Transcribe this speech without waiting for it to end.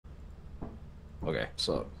Okay.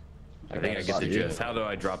 So. I think I get the gist. How do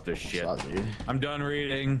I drop this shit? I'm done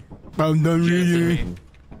reading. I'm done reading.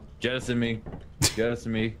 Jettison me.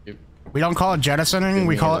 Jettison me. We don't call it jettisoning,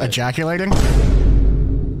 we call it ejaculating.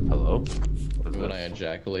 Hello? When I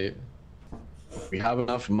ejaculate. We have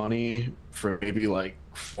enough money for maybe like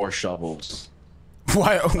 4 shovels.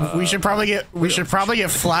 Why? We should probably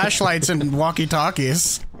get flashlights and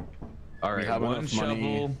walkie-talkies. All right, we have one enough shovel.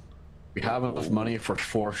 money. We have enough money for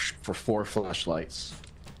four flashlights.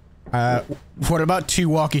 What about 2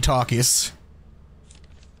 walkie-talkies?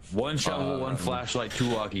 1 shovel, 1 flashlight, 2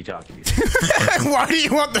 walkie-talkies. Why do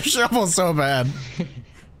you want the shovel so bad?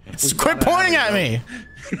 Quit pointing at me!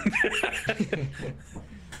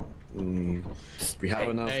 We have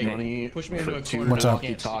enough money push me into for a 2 corner.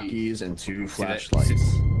 walkie-talkies and 2 flashlights.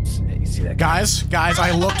 You see that? Guys,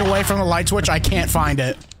 I looked away from the light switch, I can't find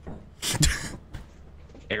it.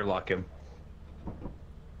 Airlock him.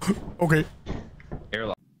 Okay.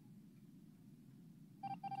 Airlock.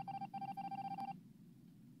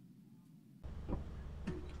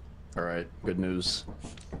 All right, good news.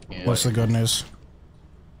 What's the good news?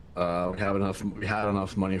 We had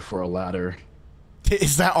enough money for a ladder.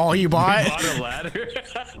 Is that all you bought? You bought a ladder?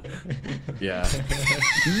 Yeah.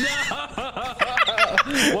 No!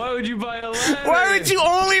 Why would you buy a ladder? Why would you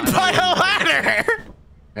only buy a ladder?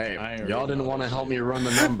 Hey, y'all didn't want to help me run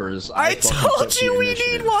the numbers. I fucking told took the you we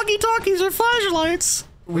initiative. need walkie-talkies or flashlights.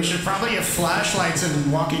 We should probably get flashlights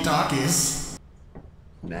and walkie-talkies.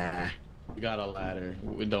 Nah. We got a ladder.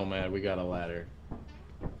 It don't matter. We got a ladder.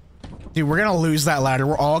 Dude, we're gonna lose that ladder.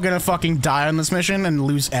 We're all gonna fucking die on this mission and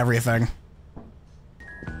lose everything.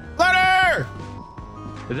 Ladder!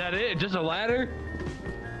 Is that it? Just a ladder?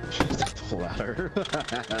 The ladder.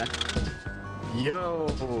 Yo.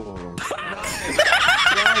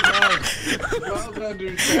 Well done,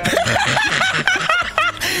 dude. Spend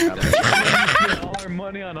all our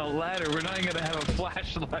money on a ladder. We're not even gonna have a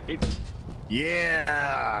flashlight.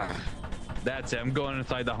 Yeah. That's it. I'm going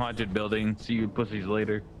inside the haunted building. See you pussies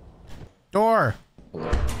later. Door.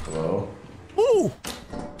 Hello. Ooh!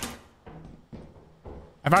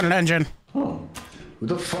 I found an engine. Who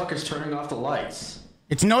the fuck is turning off the lights?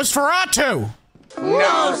 It's Nosferatu!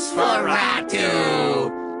 Nosferatu!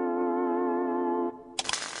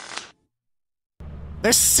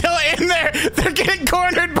 They're still in there! They're getting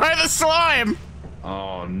cornered by the slime!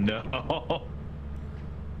 Oh no.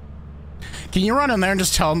 Can you run in there and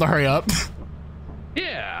just tell them to hurry up?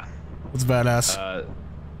 Yeah. That's badass.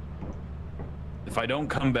 If I don't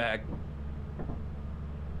come back.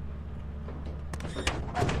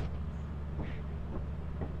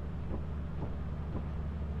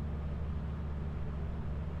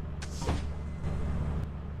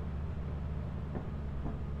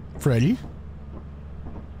 Freddy?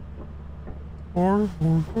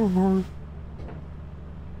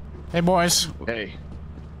 Hey boys. Hey.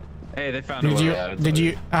 Hey, they found a way. Did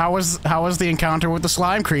you how was the encounter with the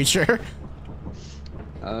slime creature?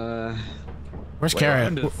 Uh Where's What Carrot?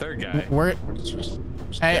 happened to the third guy? Where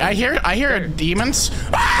Hey, I hear demons.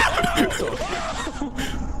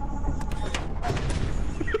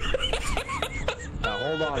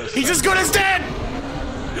 hold on a He's as good as dead!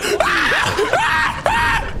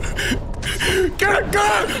 Get it,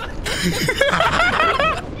 get it!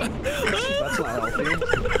 That's not healthy.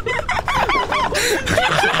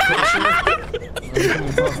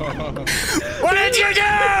 What did you do?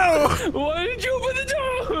 Why did you open the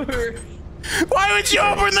door? Why would you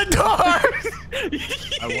open the door?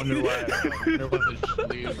 I wonder why. I wonder why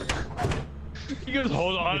they leave. He goes,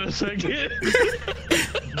 hold on a second.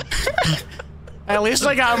 At least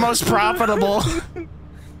I got most profitable.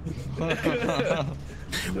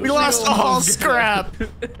 We lost all scrap.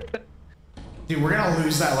 Dude, we're gonna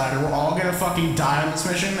lose that ladder. We're all gonna fucking die on this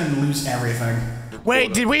mission and lose everything.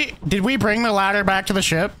 Wait, did we bring the ladder back to the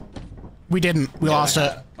ship? We didn't. We lost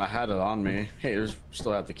it. I had it on me. Hey, there's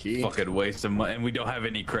still have the key. Fucking waste of money, and we don't have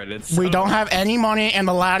any credits. We don't have any money and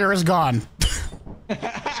the ladder is gone.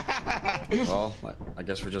 Well, I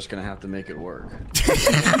guess we're just gonna have to make it work.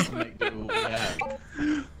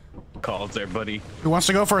 Calls there, buddy. Who wants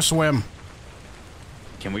to go for a swim?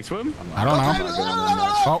 Can we swim? I don't know.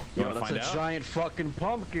 Oh, You wanna find That's a out? giant fucking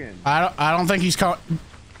pumpkin. I don't think he's caught.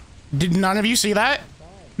 Did none of you see that?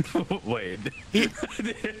 Wait.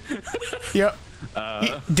 Yep.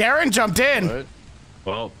 Darren jumped in. What?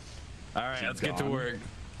 Well, all right, let's get to work.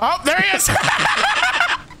 Oh, there he is.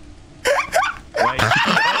 Wait.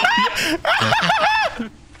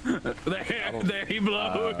 There he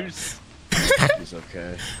blows. He's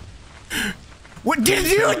okay. What did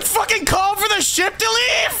you fucking call for the ship to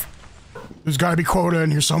leave? There's got to be quota in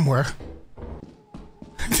here somewhere.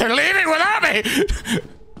 They're leaving without me. away!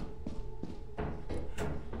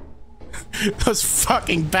 Those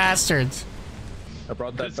fucking bastards. I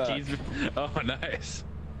brought that back. Oh, nice.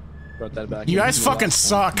 Brought that back. You guys fucking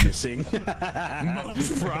suck. Missing.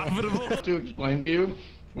 Most profitable. To explain to you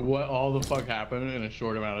what all the fuck happened in a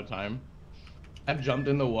short amount of time, I jumped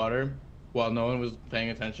in the water while no one was paying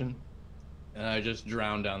attention, and I just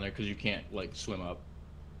drowned down there because you can't like swim up.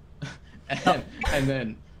 and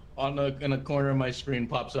then in a corner of my screen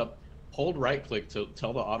pops up, hold right click to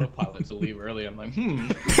tell the autopilot to leave early. I'm like,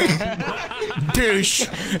 Douche.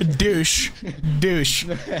 Douche. Douche.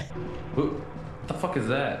 What the fuck is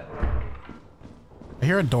that? I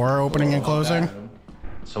hear a door opening and closing.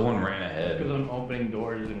 Someone ran ahead. Because I'm opening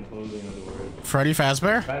doors and closing the doors. Freddy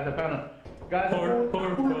Fazbear? Guys, I found a... Guys,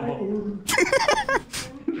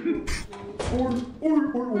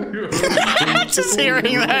 Just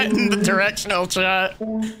hearing that in the directional shot.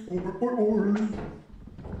 Oh,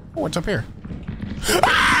 what's up here?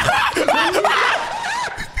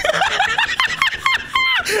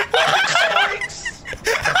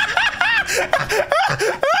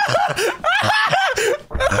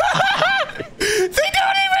 They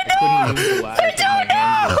don't even know! They don't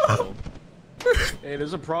know! Hey,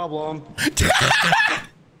 there's a problem.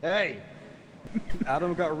 Hey!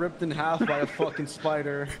 Adam got ripped in half by a fucking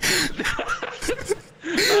spider. Do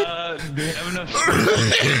you have enough?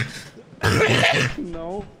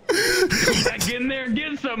 No. Get in there and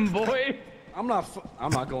get some, boy. I'm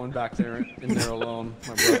not going back there in there alone,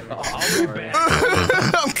 my brother. I'll be back.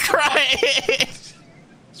 I'm crying!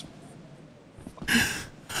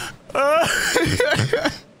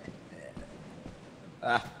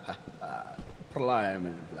 Fly.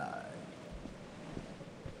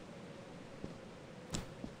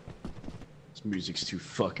 This music's too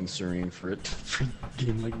fucking serene for it for a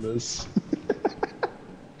game like this.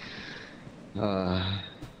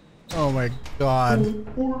 Oh my god.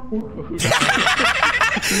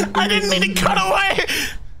 I didn't mean to cut away!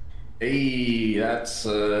 Hey, that's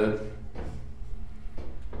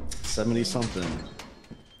 70 something.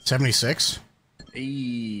 76?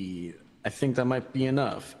 Hey, I think that might be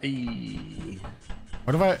enough. Hey,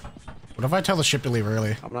 What if I tell the ship to leave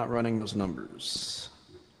early? I'm not running those numbers.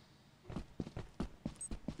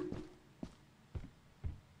 You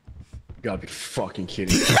gotta be fucking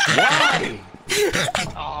kidding me. Why?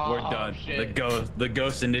 We're done. Shit. The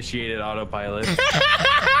ghost initiated autopilot.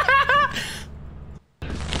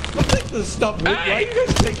 the stuff. Why are you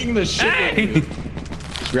guys taking the shit with you?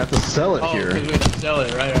 We have to sell it Oh, here. because we have to sell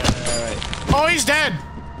it. Right. Oh, he's dead!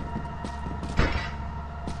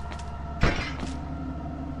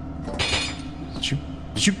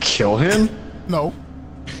 Did you kill him? No.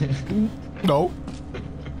 No.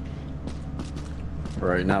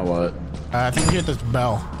 Right, now what? I think we get this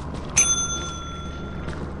bell.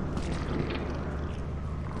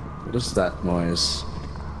 What is that noise?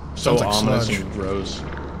 So Sounds like ominous sludge. and gross.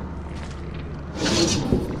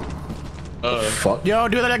 Fuck. Yo,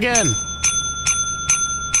 do that again!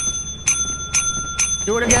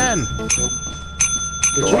 Do it again!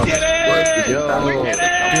 We did it! Yo. Do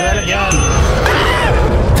that again!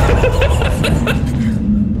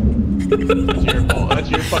 That's your fault. That's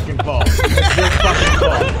your fucking fault. That's your fucking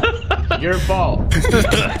fault. Your fault.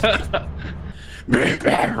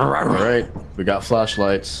 Alright, we got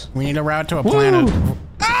flashlights. We need a route to a planet.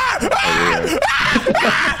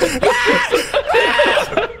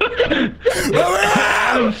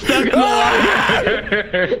 I'm stuck in the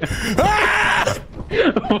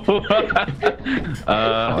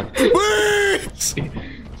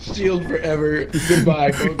Sealed forever.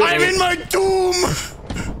 Goodbye. I'm in my doom!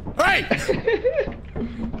 Hey!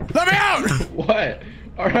 Let me out! What?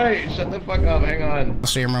 Alright, shut the fuck up. Hang on.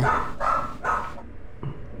 Steam room.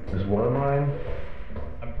 Is one of mine?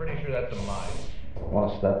 I'm pretty sure that's a mine.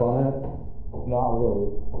 Wanna step on it? Not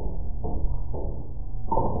really.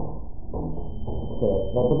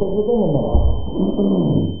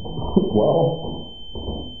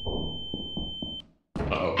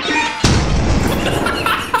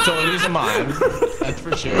 So it is a mine. That's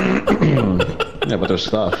for sure. Yeah, but there's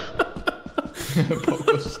stuff.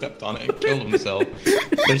 Poco stepped on it and killed himself.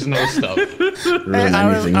 There's no stuff. Hey,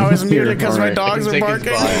 I was muted because my dogs were Take his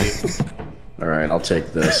barking. body. Alright, I'll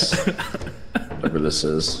take this. Whatever this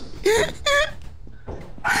is.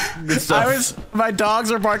 My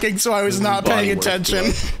dogs were barking, so I was not body paying work, attention.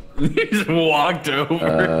 He just walked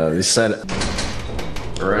over. They said.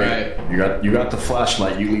 Alright, you got the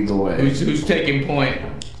flashlight, you lead the way. Who's taking point?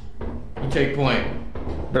 You take point.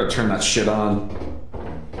 Better turn that shit on.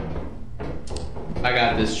 I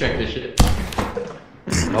got this. Check this shit.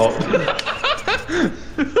 Oh.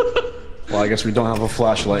 Well, I guess we don't have a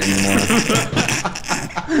flashlight anymore.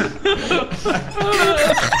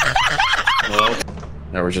 Well,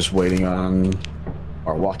 now we're just waiting on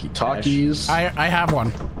our walkie-talkies. I have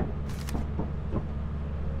one.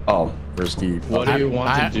 Oh, where's the? What do you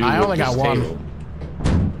want to do? I with only got this one. table?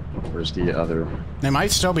 Where's the other? They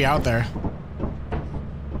might still be out there.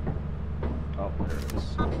 Oh, there it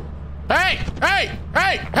is. Hey! Hey!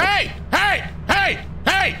 Hey! Hey! Hey! Hey!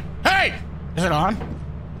 Hey! Hey! Is it on?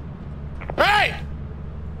 Hey!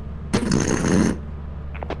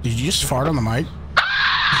 Did you just fart on the mic?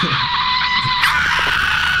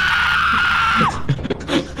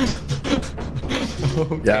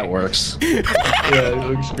 Yeah, it works. Yeah, it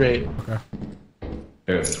looks great. Okay.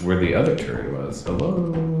 There's where the other turret was.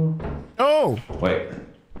 Hello. Oh! Wait.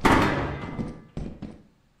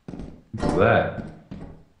 What's that?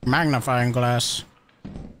 Magnifying glass.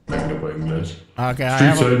 Magnifying glass.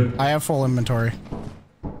 Okay, Street I have full inventory.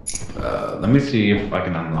 Let me see if I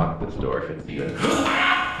can unlock this door if it's even.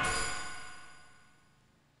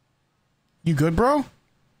 You good, bro?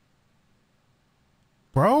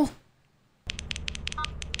 Bro?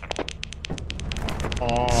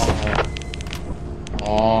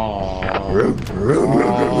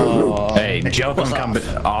 Hey, joke on coming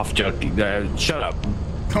off joke. Shut up.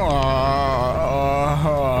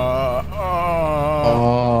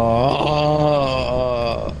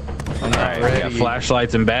 Alright, we got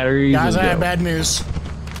flashlights and batteries. Guys, and I have go. bad news.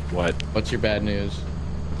 What? What's your bad news?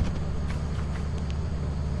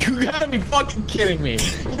 You gotta be fucking kidding me.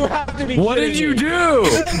 You have to be What kidding did you me. do? No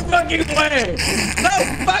fucking way! No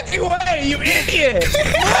fucking way, you idiot!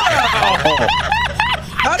 No!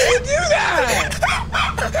 How did you do that?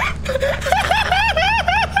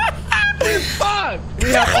 Fuck! We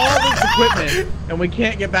have all this equipment and we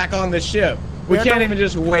can't get back on the ship. We have can't to- even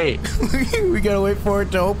just wait. We gotta wait for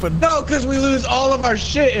it to open. No, because we lose all of our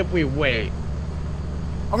shit if we wait.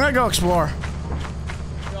 I'm gonna go explore.